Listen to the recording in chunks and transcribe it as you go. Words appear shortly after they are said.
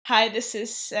Hi, this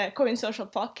is Coin Social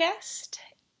Podcast,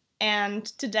 and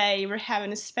today we're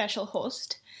having a special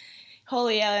host,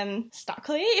 Holly Ellen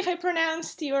Stockley, if I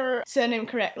pronounced your surname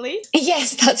correctly.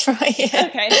 Yes, that's right. Yeah.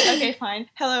 Okay, fine.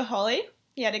 Hello, Holly,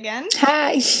 yet again.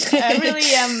 Hi. Really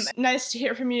nice to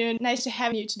hear from you, nice to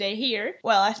have you today here.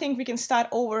 Well, I think we can start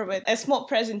over with a small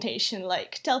presentation,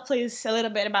 like tell please a little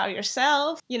bit about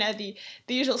yourself, the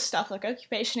usual stuff like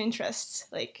occupation, interests,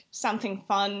 like something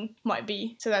fun might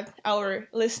be, so that our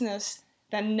listeners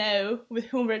then know with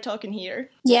whom we're talking here.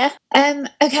 Yeah.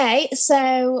 Okay,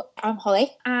 so I'm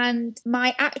Holly, and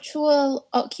my actual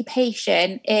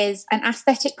occupation is an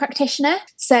aesthetic practitioner.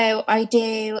 So I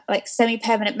do like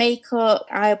semi-permanent makeup,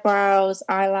 eyebrows,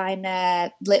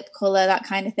 eyeliner, lip colour, that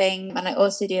kind of thing. And I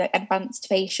also do like advanced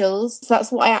facials. So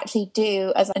that's what I actually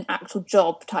do as an actual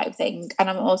job type thing. And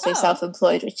I'm also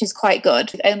self-employed, which is quite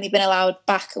good. I've only been allowed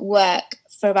back at work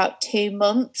for about 2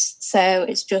 months, so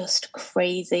it's just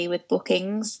crazy with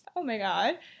bookings. Oh my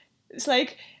god, it's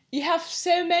like you have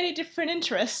so many different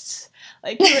interests.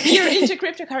 Like you're into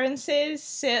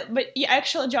cryptocurrencies, but your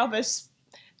actual job is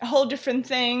a whole different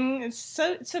thing. It's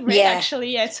so great,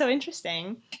 actually. Yeah, it's so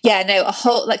interesting. Yeah, no, a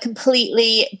whole like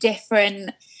completely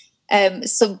different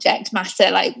subject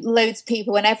matter. Like loads of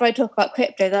people, whenever I talk about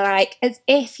crypto, they're like, as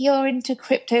if you're into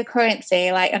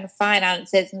cryptocurrency, like, and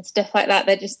finances and stuff like that.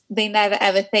 They never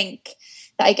ever think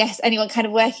that I guess anyone kind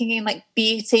of working in like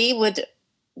beauty would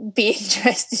be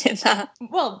interested in that.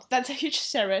 Well, that's a huge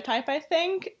stereotype, I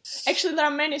think. Actually, there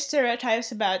are many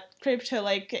stereotypes about crypto,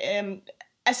 like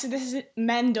as this is a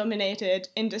man-dominated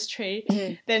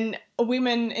industry, then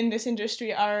women in this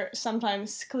industry are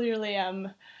sometimes clearly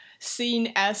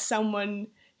seen as someone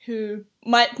who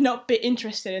might not be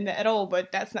interested in that at all,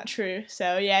 but that's not true.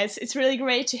 So yeah, it's really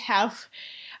great to have,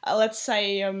 let's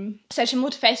say, such a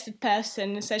multifaceted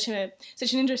person, such an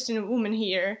interesting woman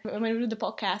here when we do the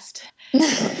podcast.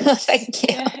 Thank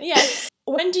you. Yes.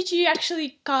 When did you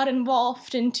actually got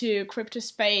involved into crypto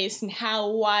space, and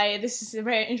why? This is a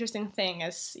very interesting thing,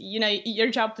 as you know,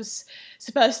 your job was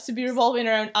supposed to be revolving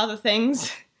around other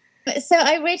things. So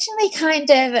I originally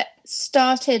kind of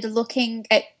started looking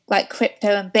at like crypto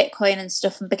and Bitcoin and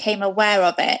stuff and became aware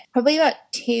of it probably about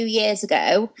 2 years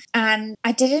ago. And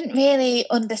I didn't really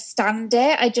understand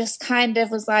it. I just kind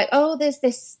of was like, oh, there's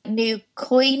this new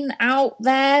coin out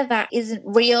there that isn't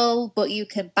real, but you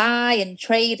can buy and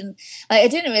trade. And like, I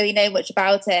didn't really know much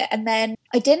about it. And then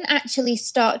I didn't actually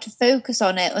start to focus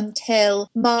on it until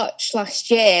March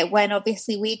last year, when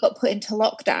obviously we got put into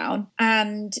lockdown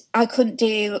and I couldn't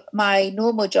do my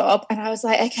normal job. And I was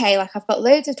like, okay, like I've got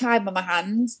loads of time on my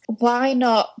hands. Why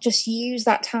not just use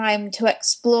that time to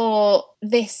explore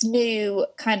this new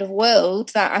kind of world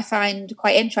that I find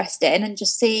quite interesting and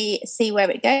just see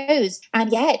where it goes?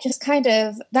 And yeah, it just kind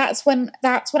of, that's when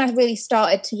I really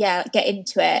started to get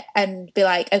into it and be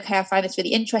like, okay, I find this really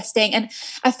interesting. And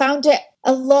I found it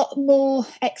a lot more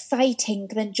exciting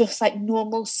than just like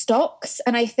normal stocks.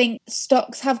 And I think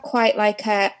stocks have quite like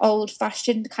a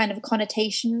old-fashioned kind of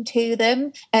connotation to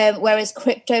them, whereas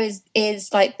crypto is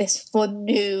like this fun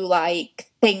new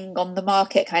like thing on the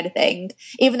market kind of thing.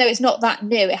 Even though it's not that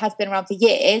new, it has been around for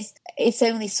years. It's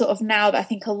only sort of now that I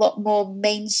think a lot more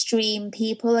mainstream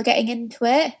people are getting into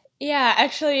it. Yeah,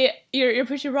 actually, you're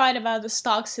pretty right about the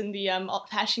stocks, and the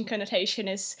old-fashioned connotation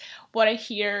is what I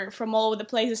hear from all over the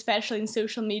place, especially in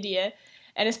social media,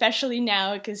 and especially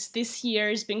now, because this year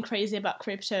has been crazy about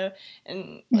crypto,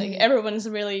 and like everyone's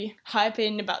really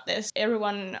hyping about this.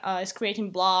 Everyone is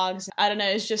creating blogs. I don't know,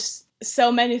 it's just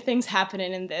so many things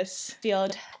happening in this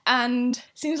field. And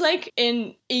seems like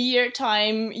in a year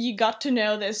time, you got to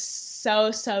know this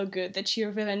so good that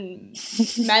you've even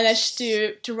managed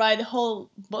to write a whole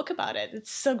book about it.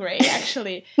 It's so great,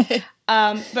 actually.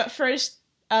 But first,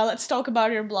 let's talk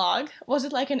about your blog. Was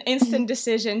it like an instant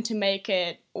decision to make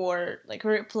it, or like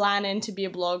were you planning to be a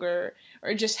blogger, or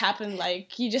it just happened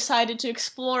like you decided to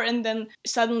explore and then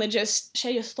suddenly just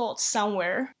share your thoughts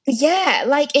somewhere? Yeah,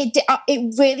 like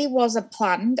it really wasn't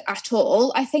planned at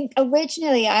all. I think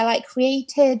originally I like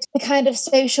created the kind of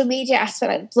social media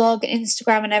aspect, like blog and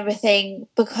Instagram and everything,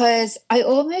 because I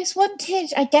almost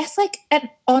wanted, I guess, like an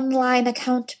online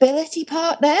accountability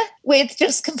partner with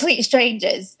just complete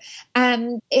strangers.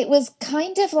 And it was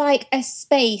kind of like a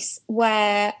space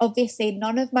where obviously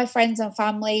none of my friends and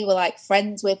family were like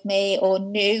friends with me or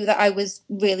knew that I was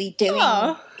really doing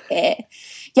it.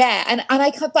 Yeah, and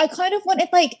I kind of wanted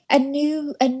like a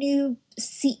new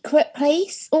secret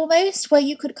place almost, where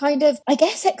you could kind of, I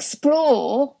guess,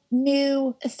 explore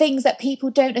new things that people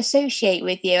don't associate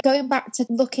with you. Going back to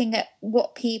looking at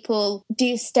what people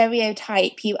do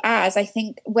stereotype you as, I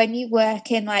think when you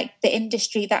work in like the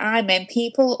industry that I'm in,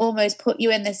 people almost put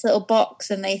you in this little box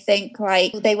and they think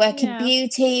like they work in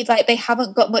beauty, like they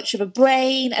haven't got much of a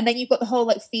brain, and then you've got the whole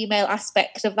like female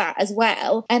aspect of that as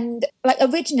well. And like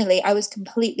originally I was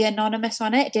completely anonymous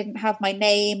on it, didn't have my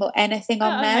name or anything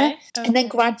on there. And then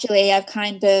gradually I've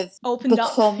kind of opened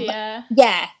become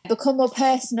become more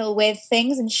personal with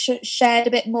things and shared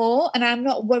a bit more. And I'm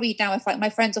not worried now if like my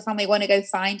friends or family want to go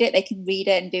find it, they can read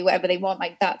it and do whatever they want,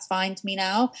 like that's fine to me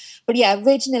now. But yeah,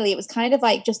 originally it was kind of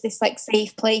like just this like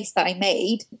safe place that I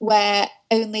made where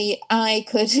only I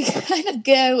could kind of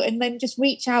go and then just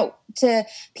reach out to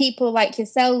people like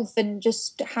yourself and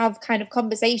just have kind of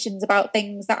conversations about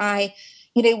things that I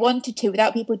wanted to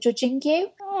without people judging you.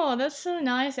 Oh, that's so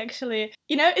nice, actually.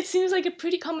 It seems like a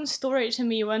pretty common story to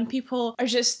me when people are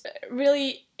just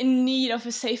really in need of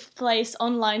a safe place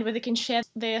online where they can share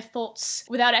their thoughts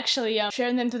without actually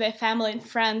sharing them to their family and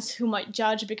friends who might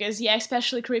judge, because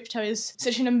especially crypto is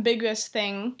such an ambiguous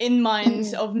thing in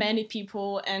minds of many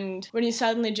people, and when you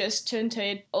suddenly just turn to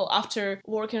it after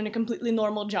working on a completely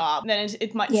normal job, then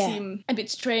it might seem a bit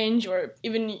strange, or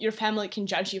even your family can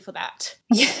judge you for that.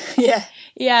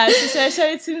 So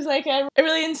it seems like a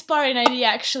really inspiring idea,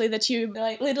 actually, that you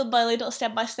like little by little,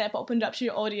 step by step, opened up to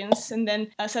your audience, and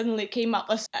then suddenly came up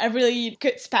as a really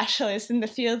good specialist in the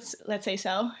fields, let's say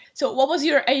so. So what was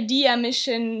your idea,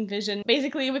 mission, vision?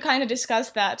 Basically, we kind of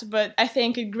discussed that, but I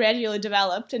think it gradually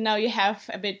developed, and now you have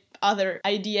a bit other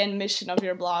idea and mission of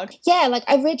your blog. Yeah, like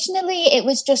originally it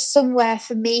was just somewhere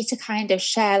for me to kind of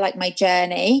share like my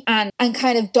journey and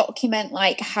kind of document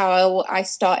like how I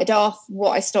started off,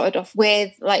 what I started off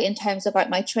with, like in terms of like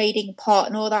my trading part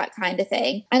and all that kind of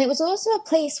thing. And it was also a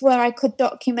place where I could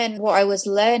document what I was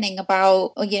learning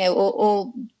about,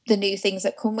 all the new things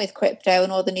that come with crypto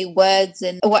and all the new words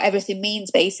and what everything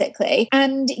means, basically.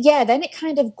 And then it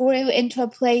kind of grew into a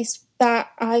place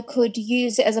that I could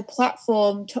use it as a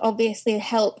platform to obviously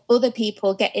help other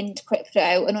people get into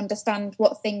crypto and understand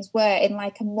what things were in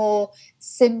like a more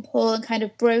simple and kind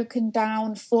of broken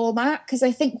down format. Because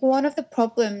I think one of the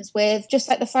problems with just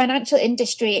like the financial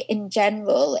industry in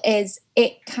general is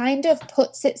it kind of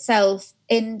puts itself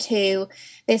into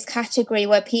this category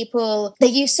where they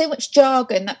use so much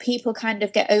jargon that people kind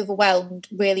of get overwhelmed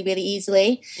really, really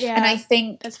easily. And I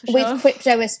think with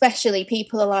crypto especially,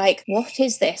 people are like, what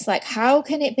is this? Like, how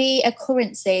can it be a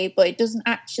currency, but it doesn't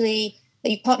actually,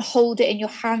 you can't hold it in your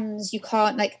hands, you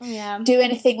can't do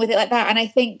anything with it like that. And I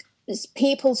think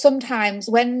people sometimes,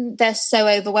 when they're so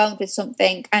overwhelmed with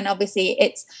something and obviously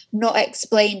it's not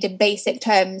explained in basic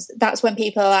terms, that's when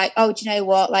people are like, oh, do you know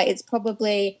what, like it's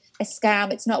probably a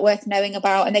scam, it's not worth knowing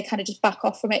about, and they kind of just back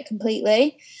off from it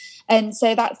completely. And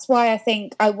so that's why I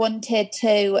think I wanted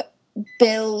to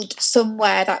build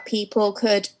somewhere that people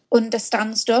could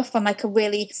understand stuff on like a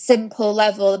really simple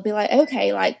level and be like,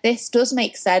 okay, like this does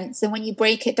make sense, and when you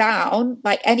break it down,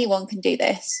 like anyone can do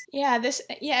this.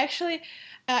 Actually,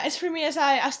 as for me, as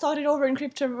I started over in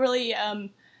crypto really,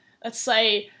 let's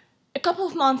say, a couple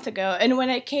of months ago, and when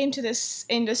I came to this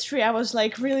industry, I was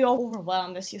like really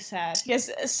overwhelmed, as you said, because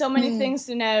so many things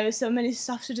to know, so many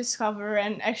stuff to discover,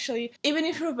 and actually, even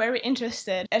if you're very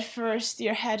interested, at first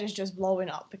your head is just blowing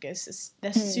up because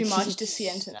there's too much to see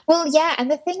and to know. Well, yeah, and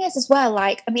the thing is as well,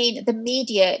 like, I mean, the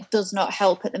media does not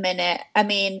help at the minute. I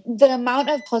mean, the amount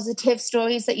of positive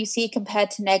stories that you see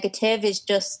compared to negative is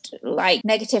just like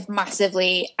negative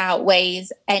massively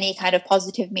outweighs any kind of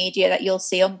positive media that you'll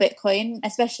see on Bitcoin,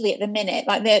 especially at the minute.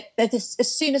 Like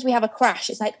as soon as we have a crash,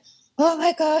 it's like, oh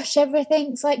my gosh,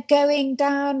 everything's like going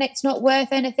down, it's not worth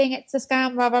anything, it's a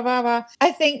scam, rah, rah, rah, rah.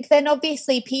 I think then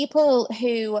obviously people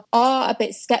who are a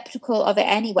bit skeptical of it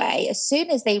anyway, as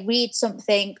soon as they read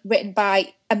something written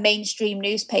by a mainstream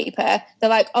newspaper, they're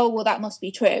like, oh, well, that must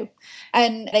be true.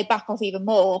 And they back off even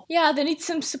more. Yeah, they need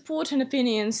some support and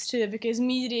opinions too, because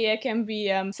media can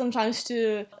be sometimes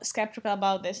too skeptical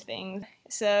about these things.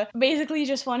 So basically you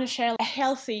just want to share a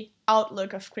healthy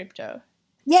outlook of crypto.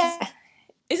 Yeah.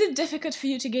 Is it difficult for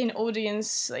you to gain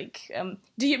audience? Like,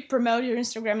 do you promote your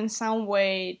Instagram in some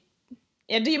way?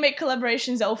 Yeah, do you make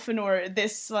collaborations often, or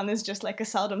this one is just like a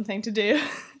seldom thing to do?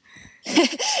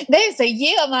 No, so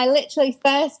you are my literally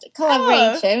first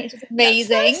collaboration, which is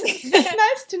amazing. That's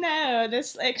nice to know.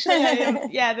 That's actually,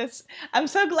 I'm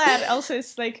so glad. Also,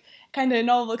 it's like kind of a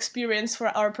novel experience for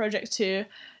our project too.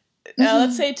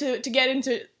 let's say to get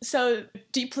into so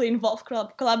deeply involved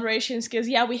collaborations, because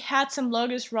we had some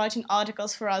bloggers writing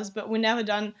articles for us, but we've never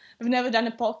done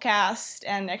a podcast,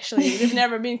 and actually we've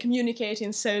never been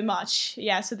communicating so much.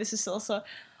 So this is also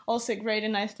a great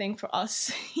and nice thing for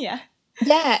us. Yeah,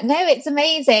 no, it's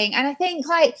amazing. And I think,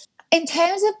 like, in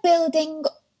terms of building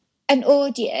an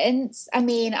audience, I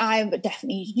mean, I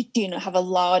definitely do not have a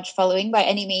large following by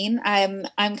any means.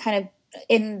 I'm kind of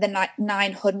in the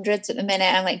 900s at the minute.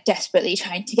 I'm like desperately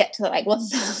trying to get to the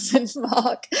 1,000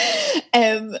 mark.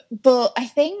 But I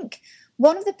think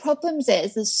one of the problems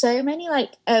is there's so many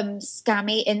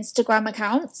scammy Instagram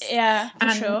accounts. Yeah, for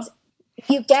sure.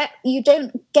 You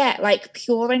don't get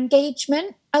pure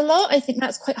engagement a lot. I think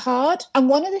that's quite hard. And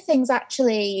one of the things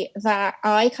actually that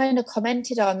I kind of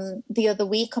commented on the other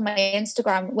week on my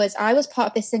Instagram was I was part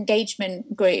of this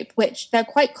engagement group, which they're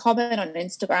quite common on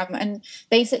Instagram. And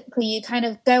basically you kind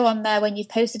of go on there when you've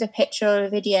posted a picture or a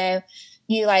video,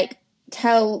 you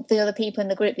tell the other people in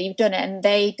the group that you've done it, and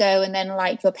they go and then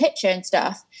like your picture and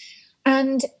stuff.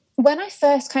 And when I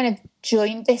first kind of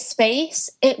joined this space,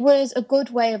 it was a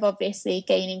good way of obviously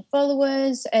gaining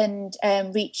followers and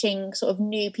reaching sort of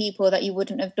new people that you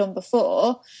wouldn't have done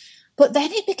before. But then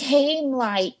it became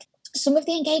some of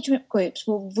the engagement groups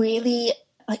were really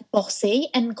bossy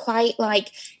and quite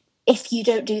if you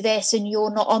don't do this and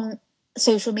you're not on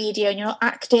social media and you're not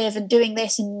active and doing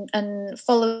this and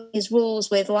following these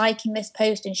rules with liking this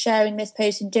post and sharing this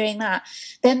post and doing that,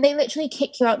 then they literally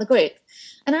kick you out the group.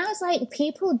 And I was like,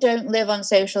 people don't live on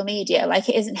social media. It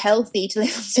isn't healthy to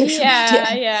live on social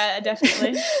media. Yeah,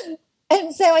 definitely.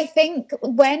 And so I think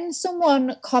when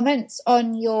someone comments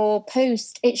on your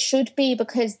post, it should be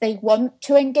because they want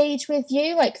to engage with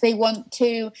you. They want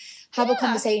to have a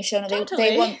conversation, or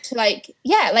they want to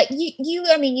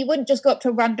you wouldn't just go up to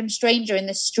a random stranger in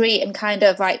the street and kind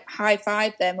of high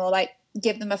five them or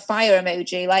give them a fire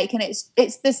emoji, and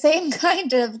it's the same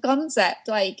kind of concept.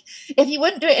 If you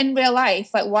wouldn't do it in real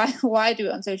life, why do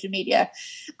it on social media?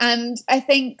 And I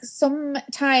think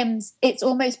sometimes it's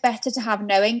almost better to have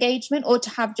no engagement, or to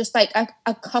have just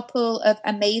a couple of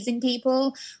amazing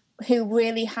people who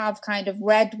really have kind of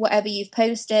read whatever you've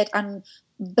posted and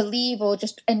believe or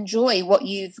just enjoy what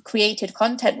you've created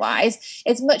content wise.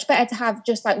 It's much better to have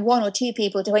just one or two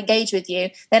people to engage with you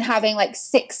than having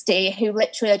 60 who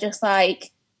literally are just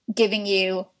giving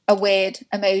you a weird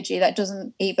emoji that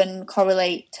doesn't even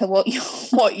correlate to what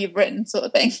you've written, sort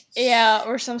of thing. Yeah,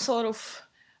 or some sort of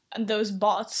those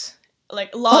bots, a lot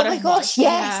of bots. Oh my gosh,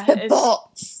 yes, the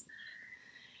bots.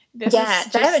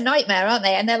 They're a nightmare, aren't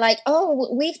they? And they're like,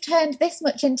 oh, we've turned this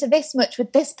much into this much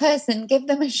with this person, give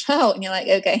them a shout. And you're like,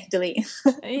 okay, delete.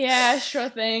 Yeah, sure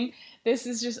thing. This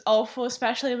is just awful,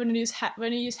 especially when you use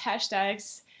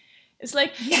hashtags. It's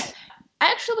I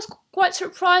actually was quite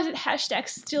surprised that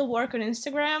hashtags still work on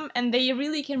Instagram, and they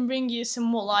really can bring you some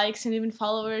more likes and even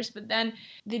followers. But then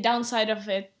the downside of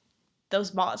it,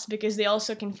 those bots, because they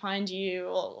also can find you,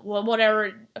 or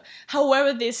whatever,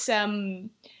 however this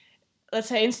let's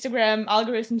say Instagram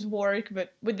algorithms work,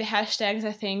 but with the hashtags,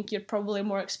 I think you're probably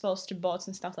more exposed to bots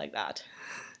and stuff like that.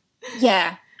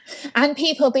 Yeah. And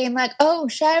people being like, oh,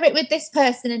 share it with this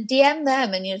person and DM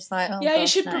them. And you're just like, oh, yeah, you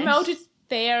should promote it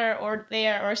there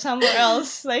or somewhere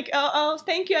else. Oh,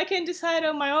 thank you. I can decide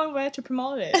on my own where to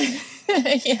promote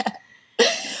it. Yeah.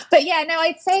 But yeah, no,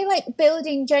 I'd say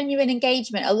building genuine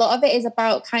engagement, a lot of it is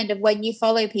about kind of when you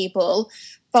follow people,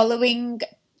 following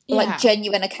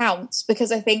genuine accounts,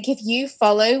 because I think if you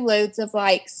follow loads of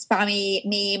spammy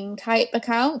meme type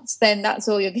accounts, then that's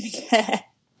all you're going to get.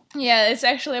 Yeah, it's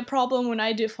actually a problem when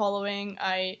I do following.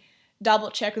 I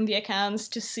double check on the accounts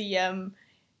to see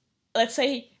let's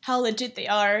say how legit they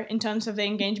are in terms of the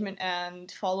engagement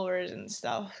and followers and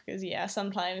stuff, because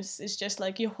sometimes it's just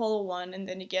you follow one and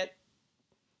then you get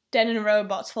 10 in a row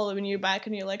bots following you back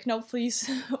and you're like, no, please,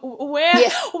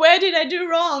 where did I do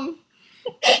wrong?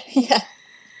 Yeah.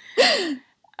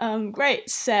 Great.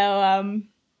 So,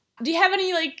 do you have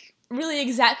any really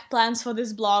exact plans for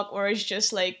this blog, or is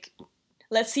just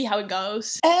let's see how it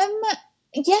goes?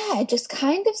 Yeah, just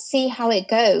kind of see how it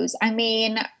goes. I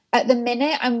mean, at the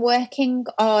minute, I'm working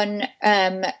on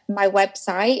my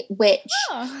website, which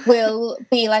will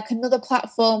be another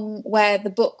platform where the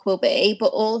book will be, but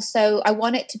also I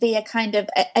want it to be a kind of,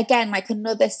 again,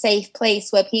 another safe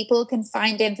place where people can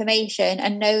find information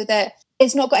and know that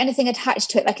it's not got anything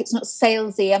attached to it. It's not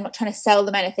salesy. I'm not trying to sell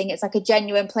them anything. It's a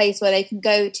genuine place where they can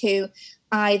go to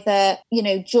either,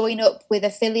 join up with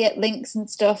affiliate links and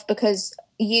stuff, because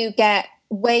you get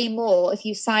way more if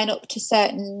you sign up to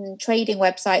certain trading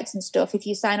websites and stuff. If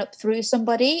you sign up through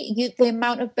somebody, the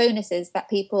amount of bonuses that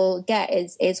people get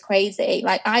is crazy.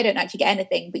 Like, I don't actually get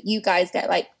anything, but you guys get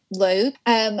like loads.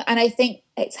 And I think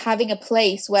it's having a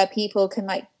place where people can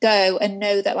like go and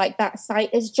know that like that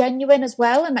site is genuine as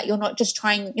well, and that you're not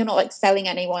like selling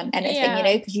anyone anything, you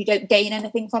know, because you don't gain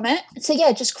anything from it. So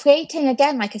yeah, just creating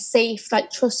again like a safe,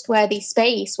 like trustworthy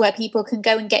space where people can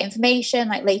go and get information,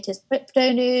 like latest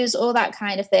crypto news, all that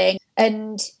kind of thing.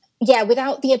 And yeah,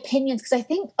 without the opinions, because I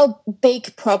think a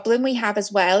big problem we have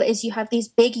as well is you have these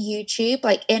big YouTube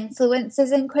like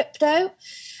influencers in crypto,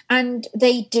 and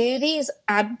they do these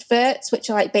adverts, which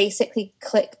are like basically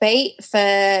clickbait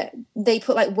they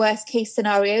put like worst case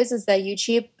scenarios as their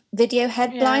YouTube video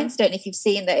headlines. Don't know if you've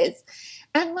seen those.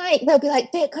 And like, they'll be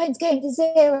like, Bitcoin's going to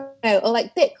 0, or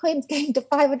like Bitcoin's going to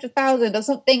 500,000 or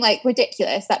something like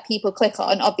ridiculous that people click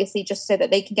on, obviously just so that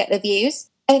they can get the views.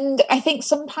 And I think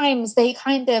sometimes they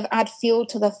kind of add fuel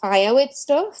to the fire with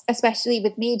stuff, especially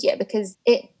with media, because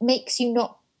it makes you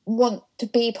not want to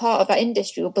be part of that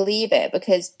industry or believe it,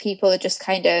 because people are just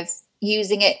kind of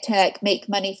using it to like make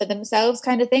money for themselves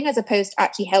kind of thing, as opposed to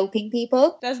actually helping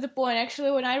people. That's the point. Actually,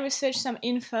 when I researched some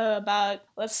info about,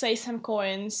 let's say, some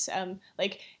coins,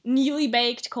 like newly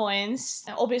baked coins,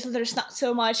 obviously there's not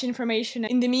so much information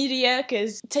in the media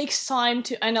because it takes time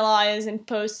to analyze and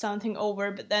post something over,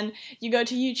 but then you go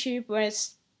to YouTube where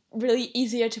it's really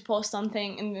easier to post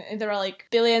something, and there are like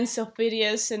billions of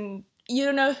videos, and you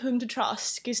don't know whom to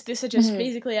trust, because these are just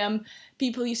basically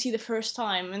people you see the first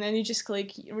time, and then you just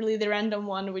click really the random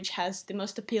one which has the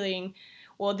most appealing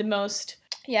or the most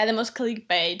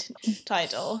clickbait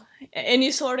title, and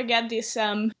you sort of get this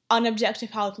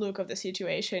unobjective outlook of the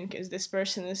situation, because this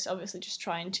person is obviously just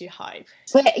trying to hype.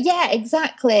 But yeah,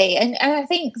 exactly. And I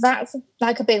think that's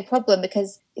like a big problem,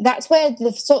 because that's where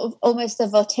the sort of almost the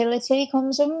volatility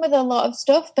comes in with a lot of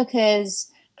stuff,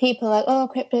 because people are like, oh,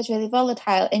 crypto is really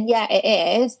volatile. And yeah,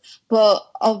 it is. But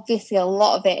obviously a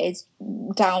lot of it is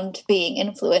down to being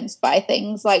influenced by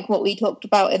things like what we talked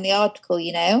about in the article,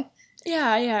 you know?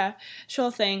 Yeah, sure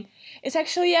thing. It's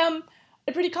actually a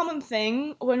pretty common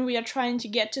thing when we are trying to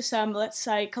get to some, let's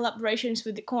say, collaborations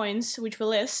with the coins which we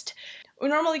list. We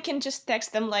normally can just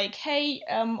text them like, hey,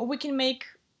 we can make,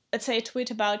 let's say, a tweet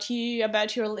about you,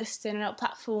 about your listing on our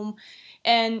platform,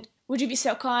 and would you be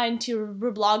so kind to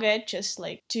reblog it, just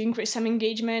like to increase some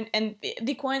engagement? And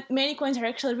many coins are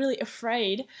actually really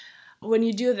afraid when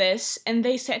you do this, and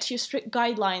they set you strict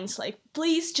guidelines like,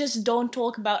 please just don't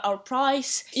talk about our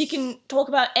price. You can talk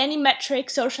about any metric,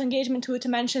 social engagement, Twitter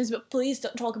mentions, but please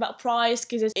don't talk about price,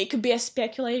 because it could be a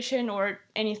speculation or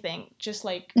anything. Just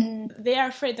like they are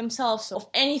afraid themselves of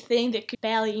anything that could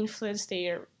barely influence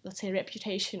their, let's say,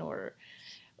 reputation or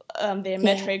their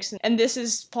metrics. And this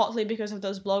is partly because of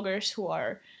those bloggers who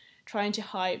are trying to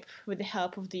hype with the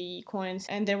help of the coins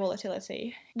and their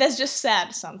volatility. That's just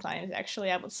sad sometimes,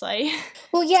 actually, I would say.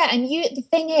 Well, yeah, and the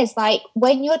thing is, like,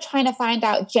 when you're trying to find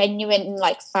out genuine,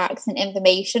 like, facts and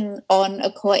information on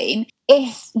a coin,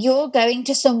 if you're going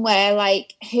to somewhere,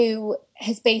 like, who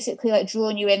has basically, like,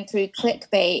 drawn you in through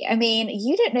clickbait, I mean,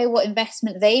 you don't know what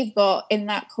investment they've got in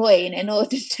that coin in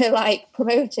order to, like,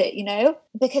 promote it, you know?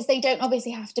 Because they don't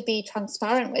obviously have to be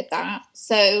transparent with that.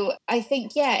 So I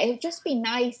think, yeah, it would just be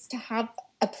nice to have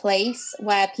a place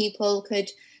where people could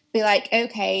be like,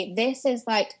 okay, this is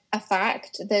like a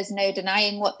fact. There's no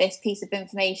denying what this piece of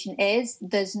information is.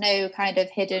 There's no kind of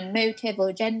hidden motive or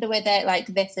agenda with it. Like,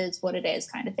 this is what it is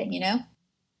kind of thing, you know?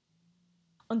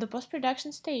 On the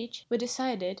post-production stage, we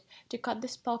decided to cut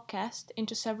this podcast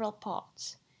into several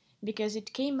parts because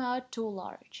it came out too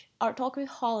large. Our talk with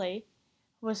Holly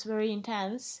was very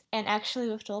intense, and actually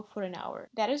we've talked for an hour.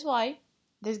 That is why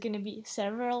there's going to be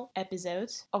several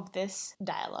episodes of this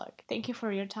dialogue. Thank you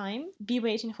for your time. Be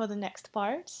waiting for the next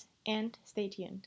parts and stay tuned.